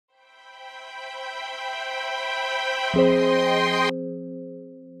In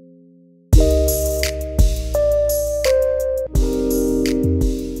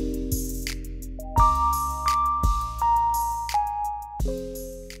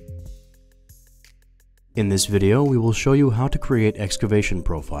this video, we will show you how to create excavation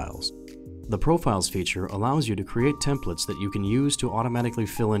profiles. The Profiles feature allows you to create templates that you can use to automatically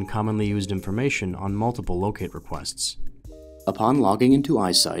fill in commonly used information on multiple locate requests. Upon logging into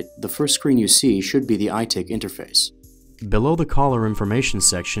iSight, the first screen you see should be the ITIC interface. Below the Caller Information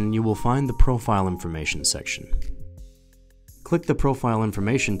section, you will find the Profile Information section. Click the Profile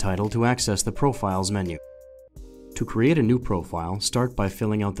Information title to access the Profiles menu. To create a new profile, start by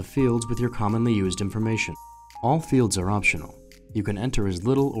filling out the fields with your commonly used information. All fields are optional. You can enter as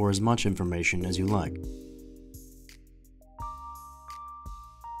little or as much information as you like.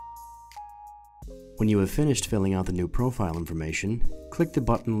 When you have finished filling out the new profile information, click the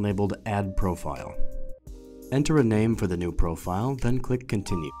button labeled Add Profile. Enter a name for the new profile, then click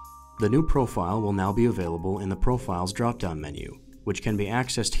Continue. The new profile will now be available in the Profiles drop-down menu, which can be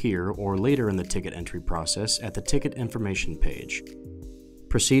accessed here or later in the ticket entry process at the Ticket Information page.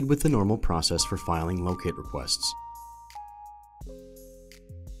 Proceed with the normal process for filing locate requests.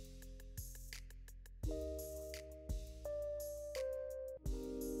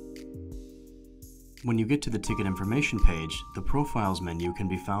 When you get to the Ticket Information page, the Profiles menu can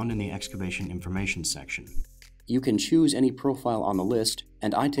be found in the Excavation Information section. You can choose any profile on the list,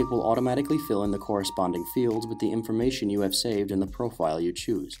 and ITIC will automatically fill in the corresponding fields with the information you have saved in the profile you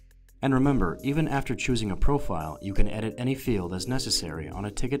choose. And remember, even after choosing a profile, you can edit any field as necessary on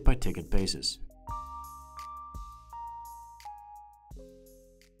a ticket-by-ticket basis.